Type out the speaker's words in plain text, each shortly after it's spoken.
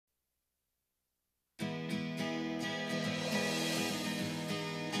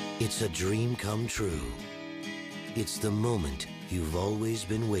It's a dream come true. It's the moment you've always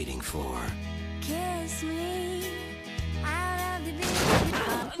been waiting for. Kiss me out of the big...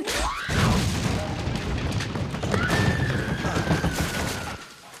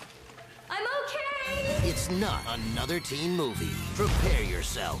 I'm okay! It's not another teen movie. Prepare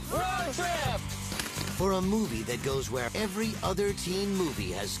yourself. Road trip! For a movie that goes where every other teen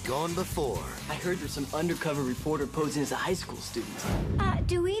movie has gone before. I heard there's some undercover reporter posing as a high school student.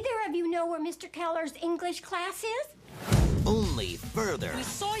 Do either of you know where Mr. Keller's English class is? Only further. We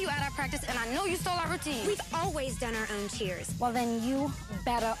saw you at our practice, and I know you stole our routine. We've always done our own cheers. Well, then you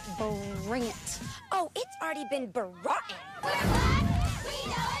better bring it. Oh, it's already been brought. We're black! We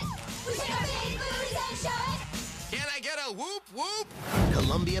know it! We shake our big booties and show it! Can I get a whoop whoop?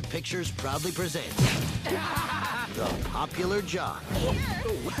 Columbia Pictures proudly presents The Popular Jock.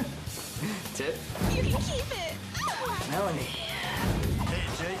 Tip? You can keep it. Melanie. Hey,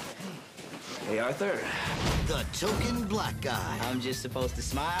 Jake. Hey, Arthur. The Token Black Guy. I'm just supposed to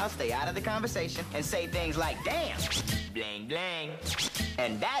smile, stay out of the conversation, and say things like, damn, bling, bling.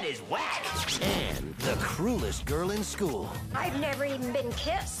 And that is whack. And the cruelest girl in school. I've never even been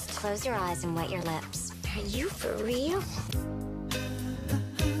kissed. Close your eyes and wet your lips. Are you for real?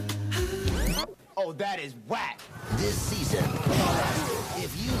 Oh, that is whack. This season,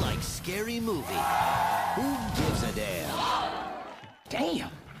 if you like scary movies, who gives a damn?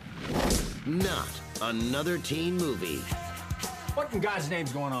 Damn. Not another teen movie. What in God's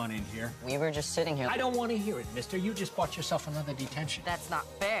name's going on in here? We were just sitting here. I don't want to hear it, mister. You just bought yourself another detention. That's not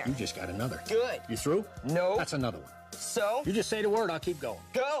fair. You just got another. Good. You through? No. That's another one. So? You just say the word, I'll keep going.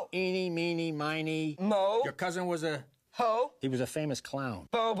 Go. Eeny, meeny, miny. Mo. Your cousin was a... Ho. He was a famous clown.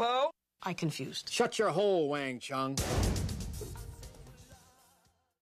 Bobo. I confused. Shut your hole, Wang Chung.